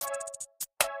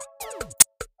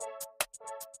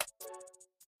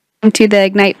To the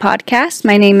Ignite podcast.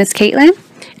 My name is Caitlin.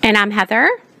 And I'm Heather.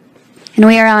 And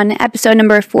we are on episode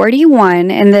number 41,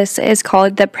 and this is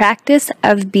called The Practice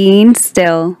of Being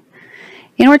Still.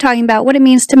 And we're talking about what it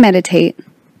means to meditate.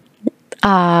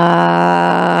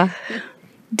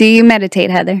 Do you meditate,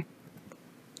 Heather?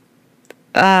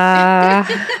 I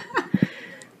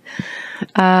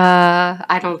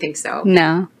don't think so.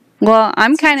 No. Well,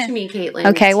 I'm kind of... Teach me, Caitlin.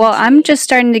 Okay, well, I'm just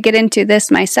starting to get into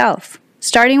this myself.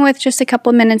 Starting with just a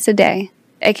couple minutes a day.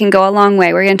 It can go a long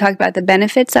way. We're going to talk about the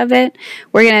benefits of it.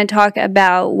 We're going to talk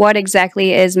about what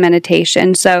exactly is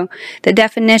meditation. So the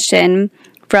definition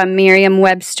from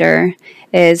Merriam-Webster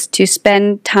is to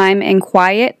spend time in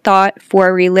quiet thought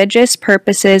for religious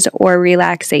purposes or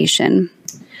relaxation.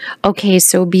 Okay,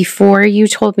 so before you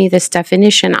told me this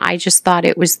definition, I just thought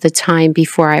it was the time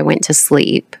before I went to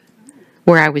sleep,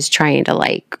 where I was trying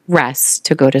to rest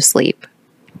to go to sleep.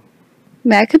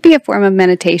 That could be a form of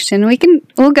meditation.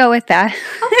 We'll go with that.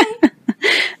 Okay.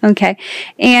 Okay.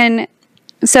 And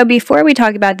so before we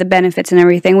talk about the benefits and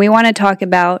everything, we want to talk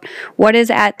about what is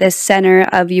at the center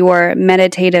of your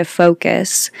meditative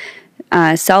focus,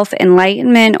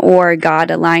 self-enlightenment or God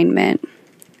alignment.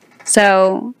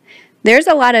 So there's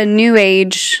a lot of new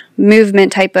age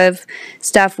movement type of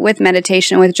stuff with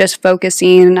meditation, with just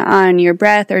focusing on your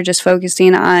breath or just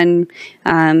focusing on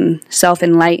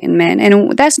self-enlightenment.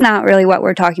 And that's not really what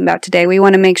we're talking about today. We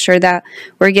want to make sure that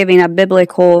we're giving a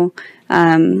biblical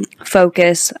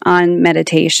focus on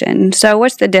meditation. So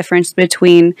what's the difference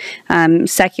between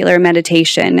secular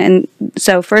meditation? And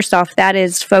so first off, that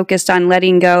is focused on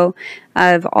letting go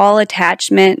of all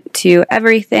attachment to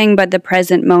everything but the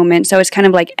present moment. So it's kind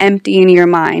of like emptying your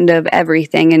mind of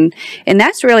everything. And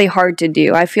that's really hard to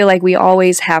do. I feel like we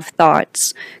always have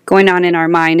thoughts going on in our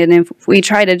mind. And if we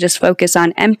try to just focus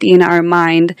on emptying our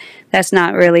mind, that's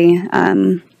not really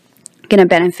going to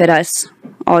benefit us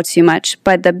all too much.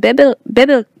 But the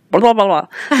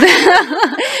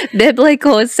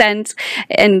biblical sense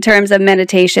in terms of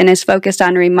meditation is focused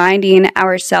on reminding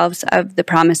ourselves of the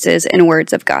promises and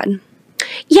words of God.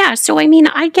 Yeah, so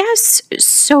I guess,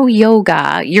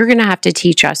 yoga, you're going to have to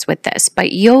teach us with this,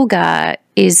 but yoga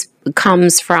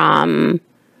comes from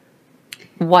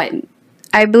what?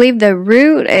 I believe the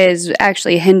root is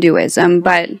actually Hinduism,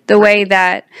 but the way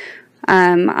that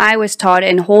I was taught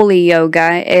in holy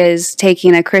yoga is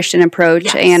taking a Christian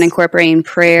approach and incorporating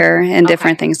prayer and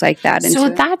different things like that. So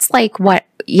that's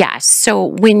so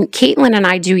when Caitlin and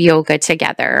I do yoga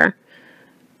together,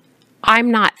 I'm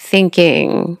not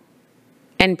thinking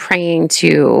and praying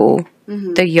to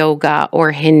the yoga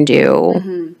or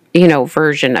Hindu,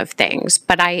 version of things.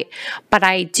 But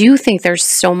I do think there's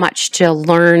so much to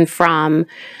learn from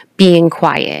being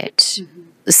quiet,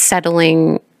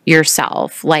 settling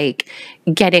yourself,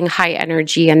 getting high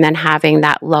energy and then having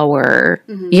that lower,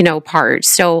 part.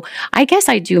 So I guess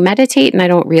I do meditate and I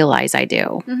don't realize I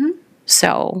do.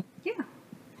 So. Yeah.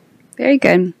 Very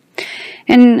good.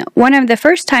 And one of the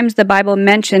first times the Bible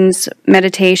mentions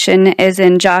meditation is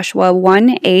in Joshua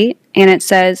 1:8, and it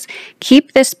says,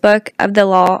 "Keep this book of the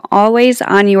law always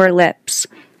on your lips.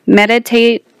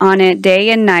 Meditate on it day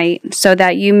and night so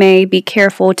that you may be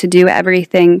careful to do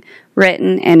everything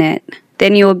written in it.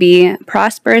 Then you will be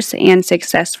prosperous and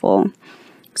successful."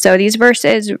 So these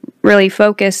verses really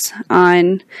focus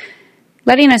on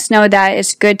letting us know that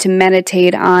it's good to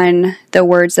meditate on the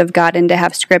words of God and to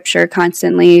have scripture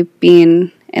constantly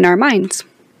being in our minds.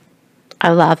 I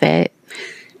love it.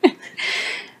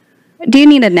 Do you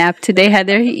need a nap today,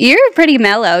 Heather? You're pretty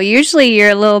mellow. Usually you're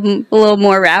a little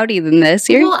more rowdy than this.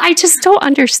 Well, I just don't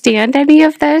understand any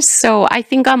of this, so I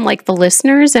think I'm like the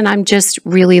listeners, and I'm just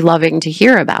really loving to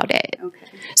hear about it. Okay.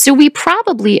 So we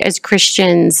probably, as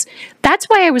Christians, that's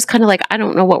why I was kind of like, I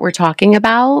don't know what we're talking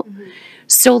about.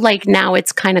 So now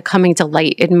it's kind of coming to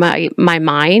light in my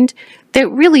mind that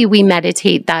really we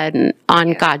meditate then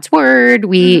on God's word.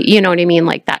 We, you know what I mean?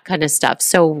 That kind of stuff.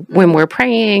 So when we're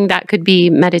praying, that could be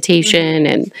meditation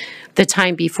and the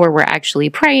time before we're actually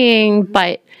praying.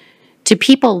 But to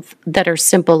people that are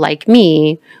simple like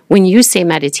me, when you say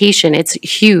meditation, it's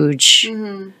huge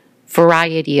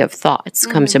variety of thoughts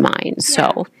come to mind.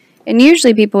 Yeah. So. And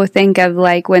usually people think of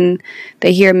when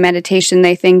they hear meditation,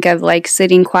 they think of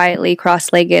sitting quietly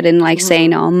cross-legged and saying,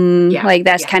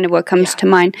 that's kind of what comes to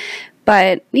mind.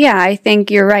 But yeah, I think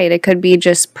you're right. It could be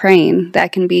just praying.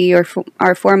 That can be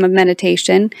our form of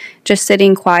meditation, just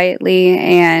sitting quietly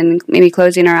and maybe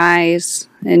closing our eyes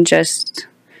and just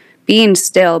being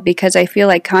still, because I feel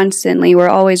like constantly we're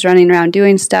always running around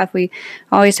doing stuff. We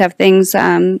always have things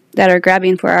that are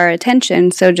grabbing for our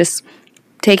attention. So just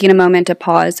taking a moment to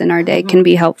pause in our day can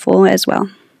be helpful as well.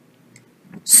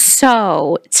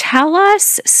 So tell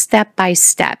us step by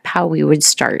step how we would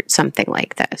start something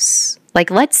like this.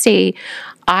 Like, let's say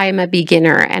I'm a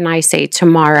beginner and I say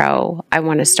tomorrow I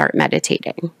want to start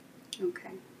meditating.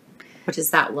 Okay. What does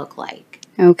that look like?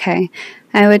 Okay.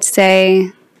 I would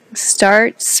say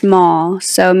start small.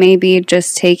 So maybe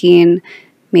just taking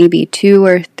maybe 2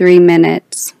 or 3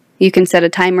 minutes. You can set a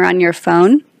timer on your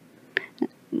phone.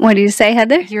 What do you say,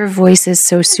 Heather? Your voice is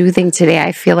so soothing today.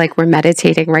 I feel like we're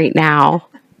meditating right now.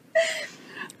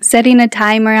 Setting a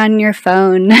timer on your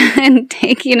phone and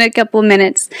taking a couple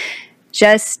minutes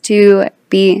just to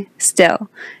be still.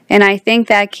 And I think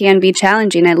that can be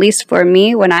challenging, at least for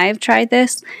me. When I've tried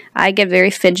this, I get very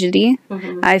fidgety.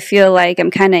 I feel like I'm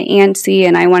kind of antsy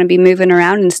and I want to be moving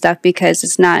around and stuff because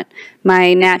it's not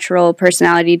my natural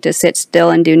personality to sit still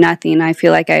and do nothing. I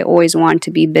feel like I always want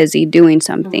to be busy doing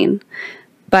something.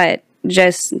 But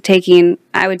just taking,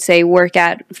 I would say, work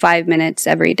at 5 minutes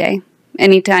every day.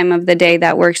 Any time of the day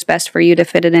that works best for you to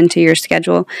fit it into your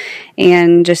schedule.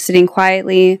 And just sitting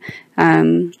quietly,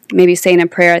 maybe saying a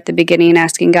prayer at the beginning,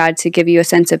 asking God to give you a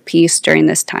sense of peace during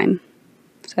this time.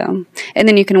 So, and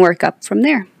then you can work up from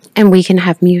there. And we can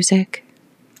have music.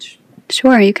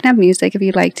 Sure, you can have music if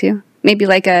you'd like to. Maybe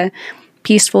like a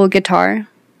peaceful guitar.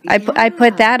 Yeah. I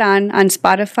put that on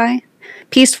Spotify.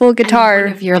 Peaceful guitar. And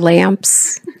one of your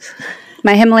lamps.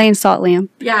 My Himalayan salt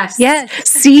lamp. Yes. Yes.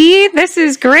 See, this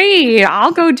is great.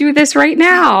 I'll go do this right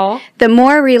now. The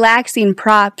more relaxing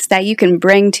props that you can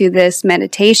bring to this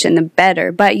meditation, the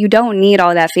better. But you don't need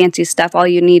all that fancy stuff. All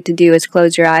you need to do is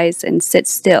close your eyes and sit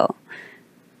still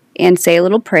and say a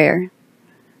little prayer.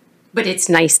 But it's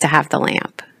nice to have the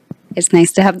lamp. It's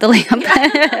nice to have the lamp.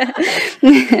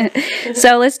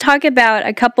 So let's talk about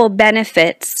a couple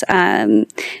benefits,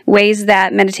 ways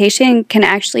that meditation can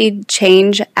actually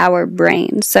change our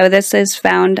brain. So this is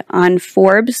found on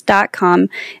Forbes.com,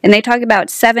 and they talk about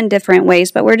 7 different ways,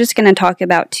 but we're just going to talk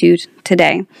about 2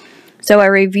 today. So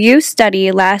a review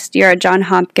study last year at Johns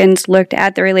Hopkins looked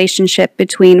at the relationship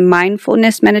between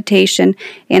mindfulness meditation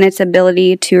and its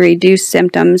ability to reduce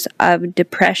symptoms of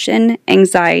depression,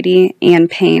 anxiety, and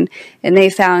pain. And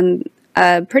they found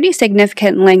a pretty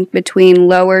significant link between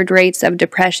lowered rates of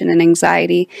depression and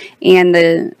anxiety and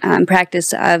the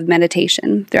practice of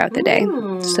meditation throughout the day.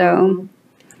 So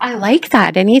I like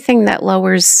that. Anything that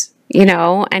lowers,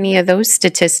 any of those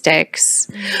statistics.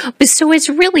 But so it's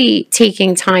really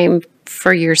taking time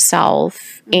for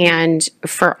yourself and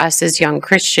for us as young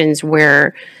Christians,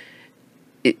 we're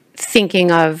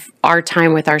thinking of our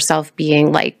time with ourselves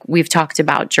being like, we've talked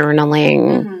about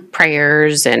journaling,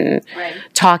 prayers, and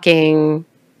talking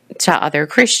to other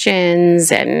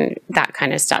Christians and that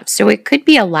kind of stuff. So it could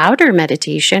be a louder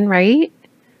meditation, right?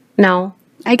 No?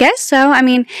 I guess so. I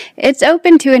mean, it's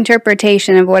open to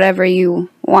interpretation of whatever you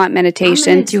want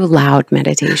meditation. I'm going to do loud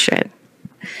meditation.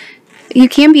 You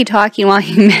can be talking while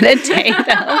you meditate,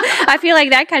 though. I feel like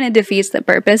that kind of defeats the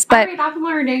purpose. But all right, I'm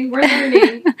learning. We're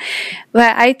learning.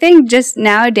 But I think just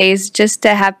nowadays, just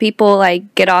to have people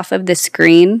like get off of the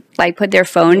screen, like put their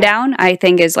phone down, I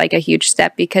think is like a huge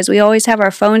step because we always have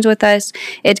our phones with us.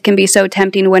 It can be so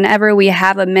tempting whenever we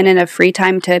have a minute of free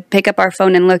time to pick up our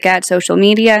phone and look at social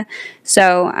media.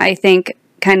 So I think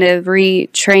kind of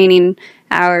retraining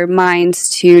our minds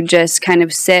to just kind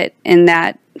of sit in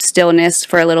that stillness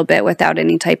for a little bit without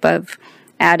any type of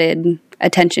added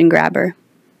attention grabber.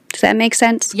 Does that make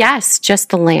sense? Yes, just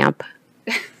the lamp.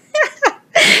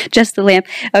 Just the lamp.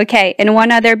 Okay, and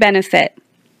one other benefit.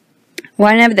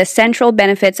 One of the central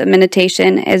benefits of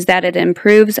meditation is that it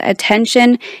improves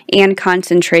attention and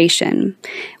concentration.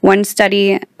 One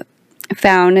study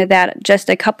found that just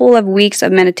a couple of weeks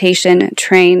of meditation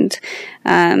trained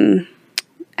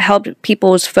helped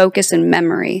people's focus and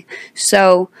memory.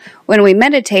 So when we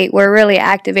meditate, we're really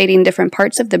activating different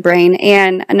parts of the brain.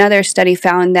 And another study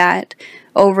found that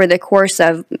over the course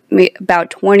of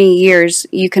about 20 years,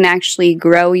 you can actually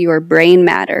grow your brain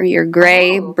matter, your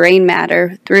gray brain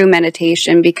matter through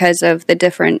meditation because of the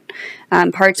different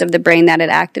parts of the brain that it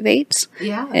activates.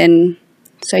 Yeah. And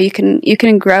so you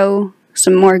can grow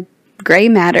some more gray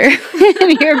matter in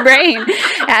your brain,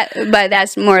 but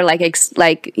that's more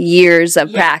like years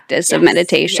of practice of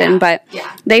meditation. But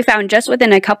they found just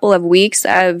within a couple of weeks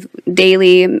of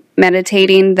daily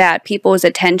meditating that people's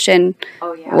attention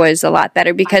was a lot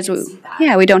better because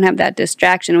we don't have that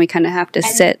distraction. We kind of have to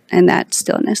sit in that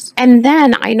stillness. And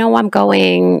then I know I'm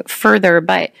going further,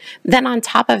 but then on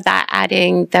top of that,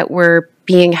 adding that we're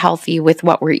being healthy with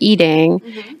what we're eating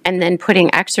and then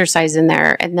putting exercise in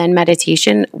there and then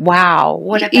meditation. Wow,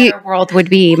 what a better world would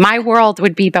be. My world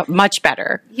would be much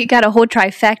better. You got a whole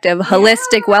trifecta of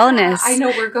holistic wellness. I know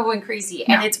we're going crazy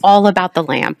and it's all about the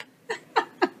lamp.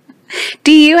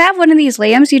 Do you have one of these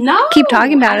lamps? You keep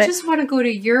talking about it. I just want to go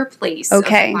to your place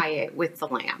Okay. of quiet with the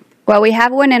lamp. Well, we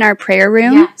have one in our prayer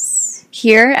room. Yes.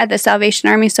 Here at the Salvation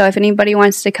Army, so if anybody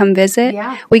wants to come visit,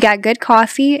 we got good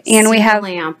coffee, and we have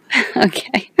lamp.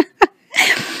 Okay.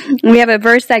 We have a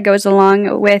verse that goes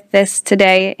along with this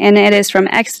today, and it is from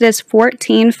Exodus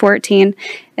 14:14,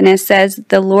 and it says,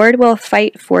 "The Lord will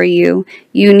fight for you.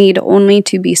 You need only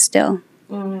to be still."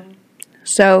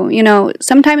 So,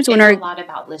 sometimes when it's a lot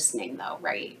about listening, though,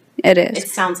 right? It is. It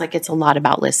sounds like it's a lot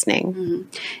about listening.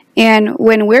 And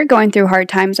when we're going through hard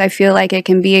times, I feel like it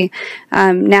can be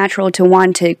natural to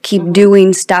want to keep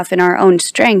doing stuff in our own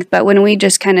strength. But when we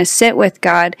just kind of sit with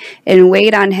God and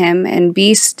wait on Him and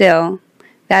be still,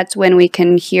 that's when we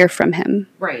can hear from Him.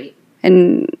 Right.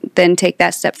 And then take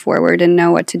that step forward and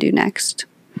know what to do next.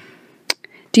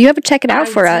 Do you have a check it out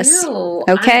for us?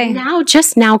 Okay. I'm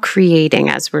just now creating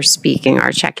as we're speaking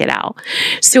our check it out.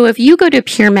 So if you go to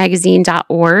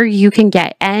peermagazine.org, you can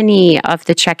get any of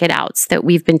the check it outs that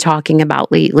we've been talking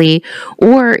about lately.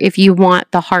 Or if you want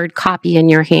the hard copy in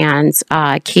your hands,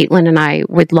 Caitlin and I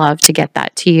would love to get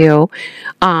that to you.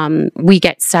 We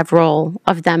get several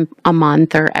of them a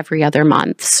month or every other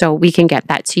month, so we can get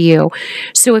that to you.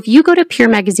 So if you go to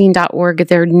peermagazine.org,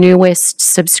 their newest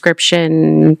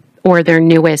subscription or their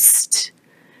newest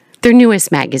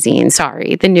magazine,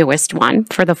 the newest one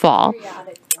for the fall.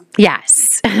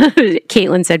 Yes.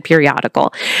 Caitlin said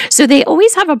periodical. So they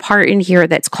always have a part in here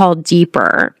that's called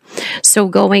Deeper. So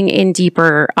going in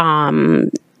deeper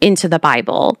into the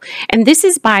Bible. And this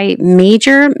is by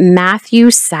Major Matthew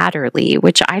Satterley,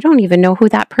 which I don't even know who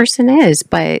that person is,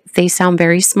 but they sound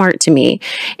very smart to me.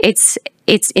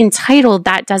 It's entitled,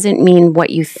 That Doesn't Mean What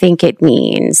You Think It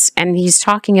Means. And he's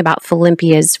talking about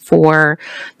Philippians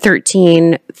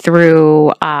 4:13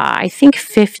 through, I think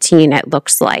 15, it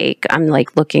looks like. I'm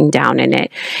like looking down in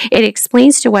it. It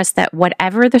explains to us that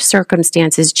whatever the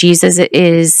circumstances, Jesus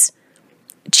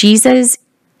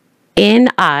in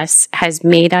us has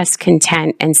made us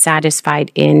content and satisfied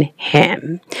in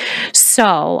Him.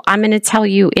 So I'm going to tell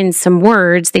you in some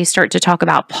words, they start to talk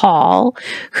about Paul,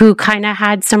 who kind of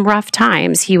had some rough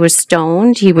times. He was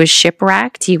stoned, he was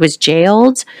shipwrecked, he was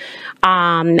jailed.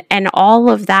 And all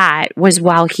of that was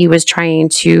while he was trying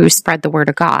to spread the word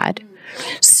of God.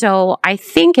 So I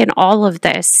think in all of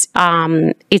this,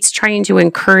 it's trying to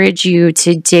encourage you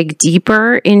to dig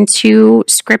deeper into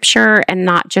Scripture and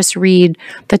not just read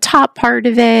the top part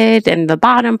of it and the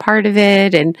bottom part of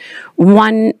it and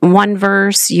one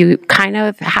verse. You kind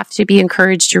of have to be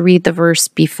encouraged to read the verse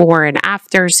before and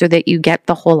after so that you get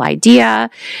the whole idea.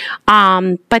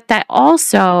 But that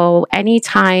also,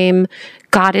 anytime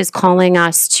God is calling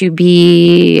us to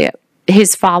be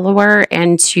His follower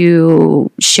and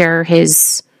to share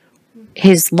his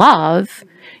love,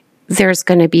 there's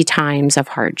going to be times of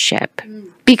hardship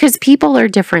because people are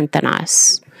different than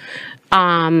us.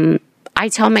 I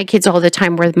tell my kids all the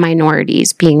time we're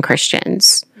minorities being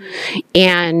Christians,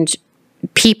 and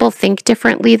people think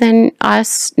differently than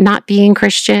us not being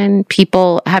Christian.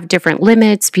 People have different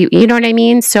limits. You know what I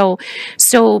mean? So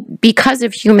because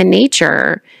of human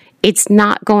nature, it's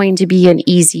not going to be an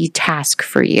easy task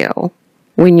for you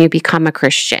when you become a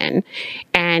Christian.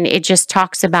 And it just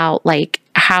talks about like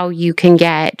how you can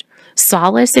get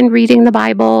solace in reading the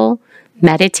Bible,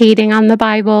 meditating on the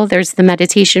Bible. There's the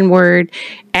meditation word.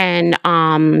 And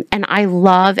I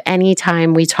love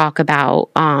anytime we talk about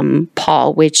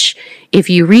Paul, which if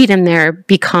you read in there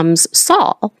becomes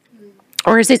Saul.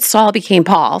 Or is it Saul became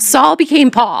Paul? Saul became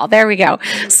Paul. There we go.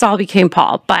 Saul became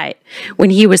Paul. But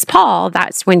when he was Paul,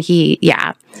 that's when he,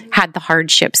 had the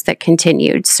hardships that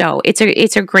continued. So it's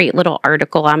a great little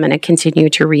article. I'm going to continue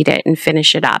to read it and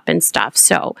finish it up and stuff.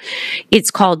 So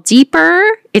it's called Deeper.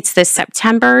 It's the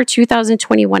September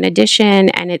 2021 edition.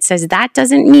 And it says, that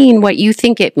doesn't mean what you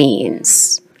think it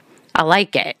means. I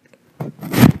like it.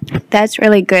 That's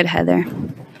really good, Heather.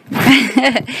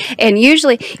 And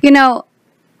usually,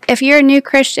 if you're a new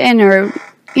Christian or,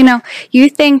 you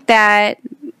think that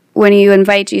when you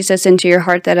invite Jesus into your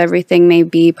heart that everything may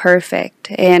be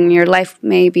perfect and your life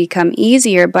may become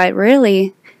easier, but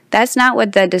really that's not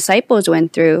what the disciples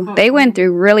went through. Mm-hmm. They went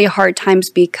through really hard times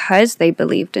because they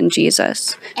believed in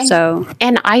Jesus.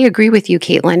 And I agree with you,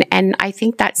 Caitlin. And I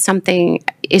think that's something,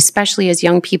 especially as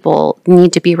young people,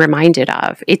 need to be reminded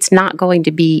of. It's not going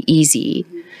to be easy.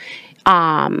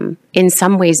 In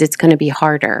some ways it's going to be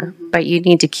harder, but you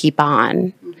need to keep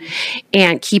on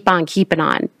and keep on keeping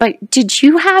on. But did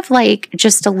you have like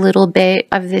just a little bit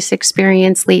of this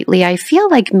experience lately? I feel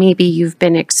like maybe you've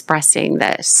been expressing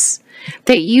this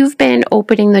that you've been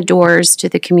opening the doors to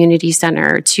the community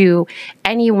center to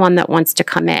anyone that wants to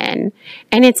come in.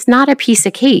 And it's not a piece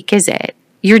of cake, is it?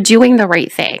 You're doing the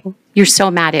right thing. You're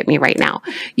so mad at me right now.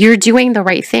 You're doing the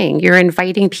right thing. You're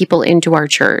inviting people into our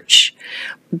church.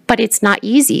 But it's not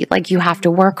easy. Like, you have to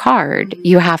work hard.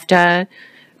 You have to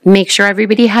make sure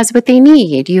everybody has what they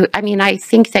need. I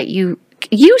think that you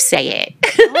say it.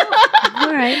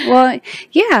 All right. Well,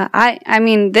 yeah, I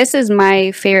mean, this is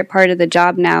my favorite part of the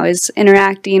job now, is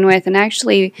interacting with and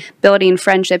actually building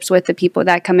friendships with the people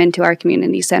that come into our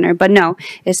community center. But no,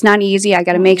 it's not easy. I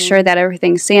got to make sure that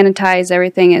everything's sanitized,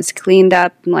 everything is cleaned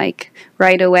up, like,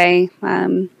 right away.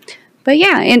 But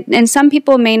yeah, and some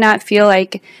people may not feel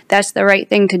like that's the right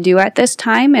thing to do at this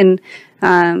time. And,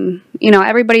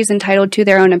 everybody's entitled to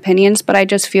their own opinions, but I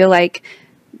just feel like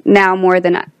now more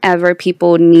than ever,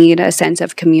 people need a sense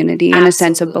of community and a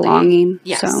sense of belonging.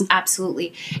 Yes, so.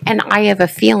 Absolutely. And I have a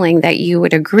feeling that you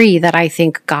would agree that I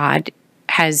think God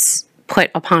has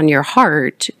put upon your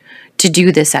heart to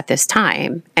do this at this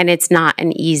time. And it's not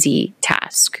an easy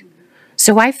task.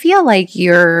 So I feel like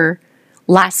your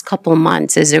last couple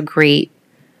months is a great,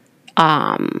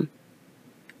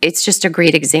 it's just a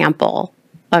great example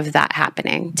of that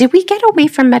happening. Did we get away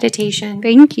from meditation?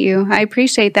 Thank you. I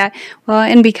appreciate that. Well,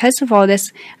 and because of all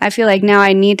this, I feel like now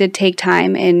I need to take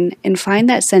time and find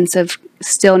that sense of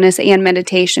stillness and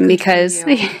meditation, because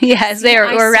yes,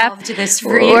 we're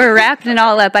wrapping it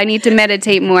all up. I need to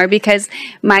meditate more because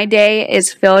my day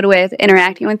is filled with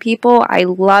interacting with people. I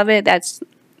love it. It's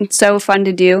so fun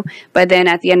to do, but then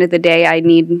at the end of the day, I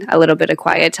need a little bit of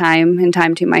quiet time and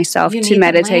time to myself to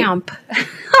meditate.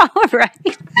 All right.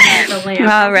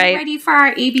 All right. Ready for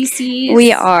our ABCs?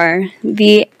 We are.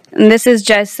 This is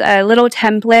just a little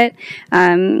template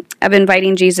of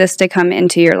inviting Jesus to come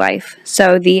into your life.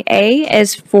 So the A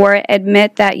is for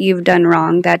admit that you've done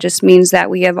wrong. That just means that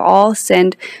we have all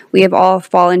sinned. We have all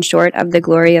fallen short of the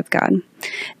glory of God.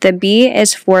 The B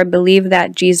is for believe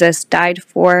that Jesus died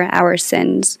for our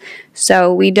sins.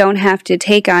 So we don't have to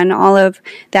take on all of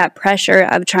that pressure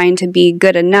of trying to be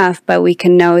good enough, but we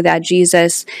can know that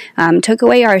Jesus took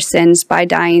away our sins by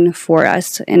dying for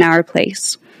us in our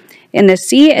place. And the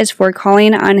C is for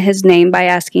calling on his name by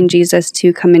asking Jesus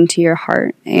to come into your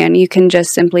heart. And you can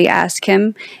just simply ask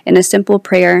him in a simple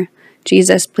prayer,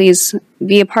 Jesus, please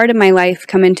be a part of my life,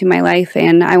 come into my life,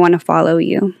 and I want to follow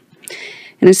you.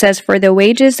 And it says, for the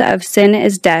wages of sin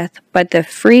is death, but the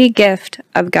free gift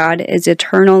of God is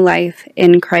eternal life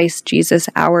in Christ Jesus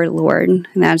our Lord. And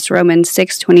that's Romans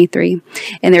 6:23.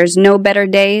 And there's no better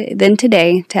day than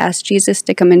today to ask Jesus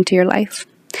to come into your life.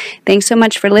 Thanks so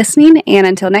much for listening, and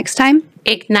until next time,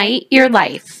 ignite your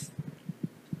life.